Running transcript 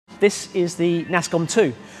This is the Nascom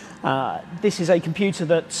 2. This is a computer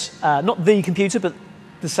that's not the computer, but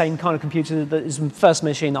the same kind of computer that is the first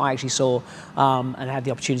machine that I actually saw and had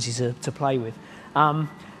the opportunity to play with.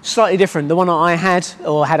 Slightly different. The one that I had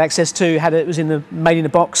or had access to it was made in a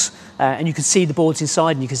box, and you could see the boards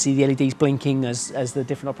inside, and you could see the LEDs blinking as the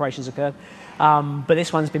different operations occurred. But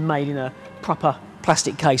this one's been made in a proper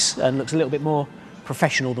plastic case and looks a little bit more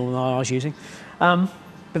professional than the one I was using.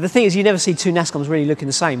 But the thing is, you never see two Nascoms really looking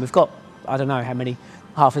the same. We've got, I don't know how many,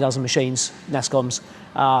 half a dozen machines, Nascoms,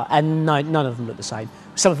 and none of them look the same.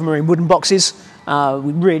 Some of them are in wooden boxes,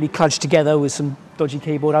 really cludged together with some dodgy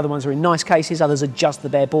keyboard. Other ones are in nice cases, others are just the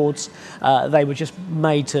bare boards. They were just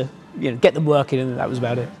made to get them working, and that was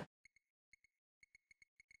about it.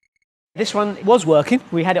 This one was working.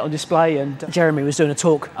 We had it on display, and Jeremy was doing a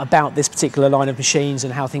talk about this particular line of machines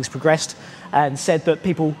and how things progressed, and said that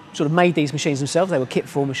people sort of made these machines themselves. They were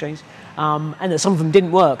kit-form machines, and that some of them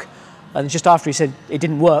didn't work. And just after he said it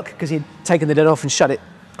didn't work, because he'd taken the lid off and shut it,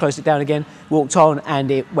 closed it down again, walked on,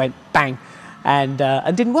 and it went bang, and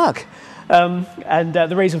didn't work.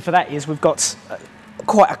 The reason for that is we've got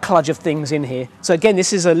quite a kludge of things in here. So again,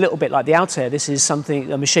 this is a little bit like the Altair. This is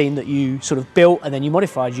a machine that you sort of built and then you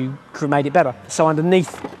modified, you made it better. So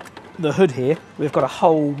underneath the hood here, we've got a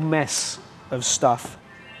whole mess of stuff.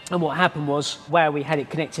 And what happened was, where we had it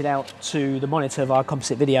connected out to the monitor of our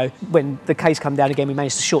composite video, when the case came down again, we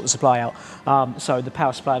managed to short the supply out. So the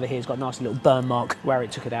power supply over here has got a nice little burn mark where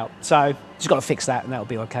it took it out. So just got to fix that and that'll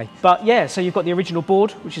be okay. But yeah, so you've got the original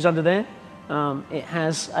board, which is under there. It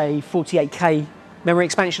has a 48K memory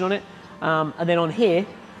expansion on it. And then on here,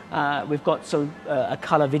 we've got sort of a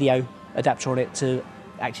colour video adapter on it to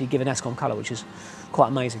actually give a Nascom colour, which is quite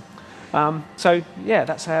amazing. So yeah,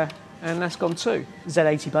 that's our Nascom 2,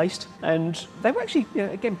 Z80 based, and they were actually,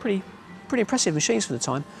 again, pretty impressive machines for the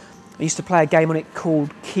time. I used to play a game on it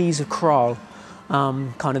called Keys of Kral,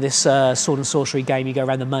 kind of this sword and sorcery game. You go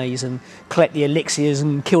around the maze and collect the elixirs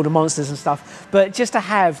and kill the monsters and stuff. But just to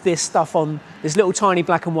have this stuff on this little tiny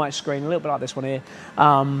black and white screen, a little bit like this one here,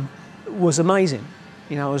 was amazing.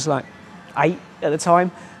 I was like 8 at the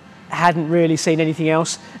time. Hadn't really seen anything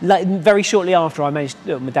else. Very shortly after, my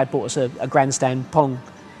dad bought us a grandstand Pong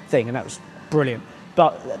thing, and that was brilliant.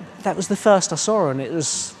 But that was the first I saw, and it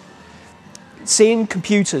was seeing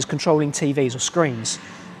computers controlling TVs or screens.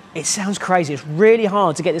 It sounds crazy. It's really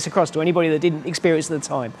hard to get this across to anybody that didn't experience it at the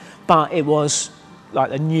time, but it was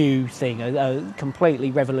like a new thing, a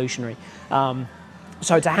completely revolutionary.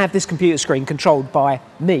 So to have this computer screen controlled by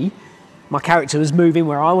me, my character was moving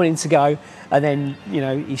where I wanted to go, and then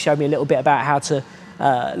he showed me a little bit about how to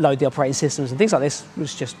load the operating systems and things like this.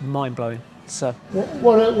 Was just mind-blowing. So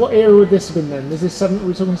what era would this have been then? Is this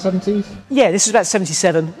we're talking 70s? Yeah, this was about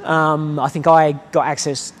 77. I think I got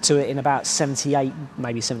access to it in about 78,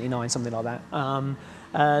 maybe 79, something like that.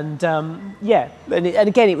 Yeah, and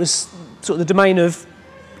again, it was sort of the domain of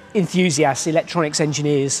enthusiasts, electronics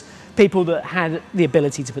engineers, people that had the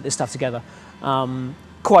ability to put this stuff together.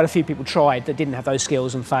 Quite a few people tried that didn't have those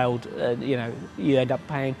skills and failed. You end up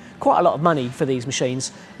paying quite a lot of money for these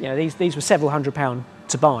machines. These were several £100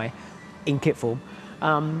 to buy in kit form,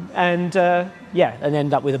 yeah, and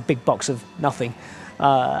end up with a big box of nothing,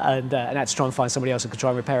 and had to try and find somebody else who could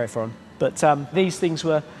try and repair it for them. But these things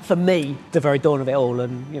were, for me, the very dawn of it all,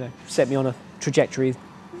 and set me on a trajectory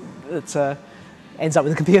that ends up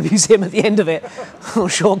with a computer museum at the end of it. I'm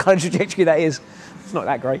not sure what kind of trajectory that is. It's not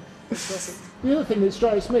that great. The other thing that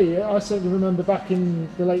strikes me, I certainly remember back in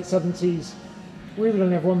the late 70s, we would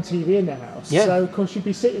only have one TV in the house. Yeah. So of course you'd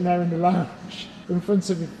be sitting there in the lounge in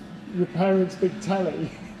front of your parents' big telly,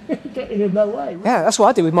 getting in their way. Yeah, that's what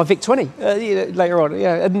I did with my VIC-20 later on.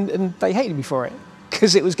 Yeah, and they hated me for it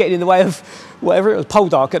because it was getting in the way of whatever it was,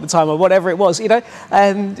 Poldark at the time or whatever it was, and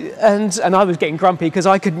I was getting grumpy because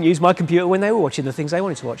I couldn't use my computer when they were watching the things they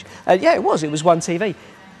wanted to watch. Yeah, it was one TV.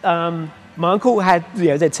 My uncle had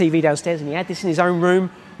their TV downstairs, and he had this in his own room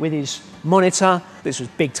with his monitor. This was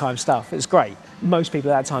big time stuff. It was great. Most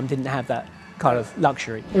people at that time didn't have that kind of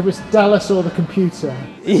luxury. It was Dallas or the computer.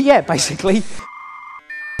 Yeah, basically.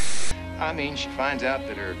 I mean, she finds out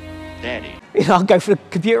that her daddy. I'll go for the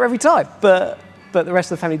computer every time, but the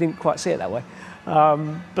rest of the family didn't quite see it that way.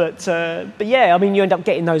 But yeah, I mean, you end up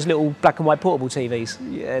getting those little black and white portable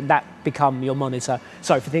TVs that become your monitor.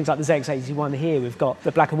 So for things like the ZX81 here, we've got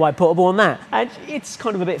the black and white portable on that, and it's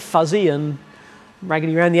kind of a bit fuzzy and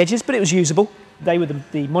raggedy around the edges, but it was usable. They were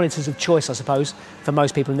the monitors of choice, I suppose, for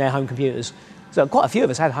most people in their home computers. So quite a few of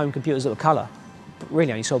us had home computers that were colour, but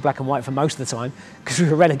really only saw black and white for most of the time because we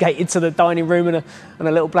were relegated to the dining room and a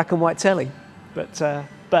little black and white telly. But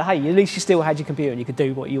hey, at least you still had your computer and you could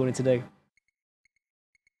do what you wanted to do.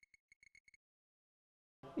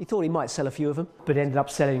 He thought he might sell a few of them, but ended up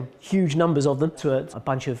selling huge numbers of them to a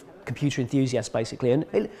bunch of computer enthusiasts, basically. And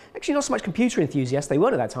actually not so much computer enthusiasts, they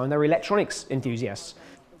weren't at that time, they were electronics enthusiasts.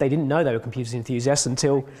 They didn't know they were computer enthusiasts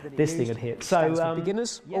until this thing had hit. So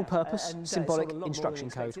beginners, all-purpose, symbolic instruction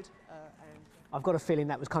code. I've got a feeling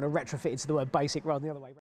that was kind of retrofitted to the word basic rather than the other way.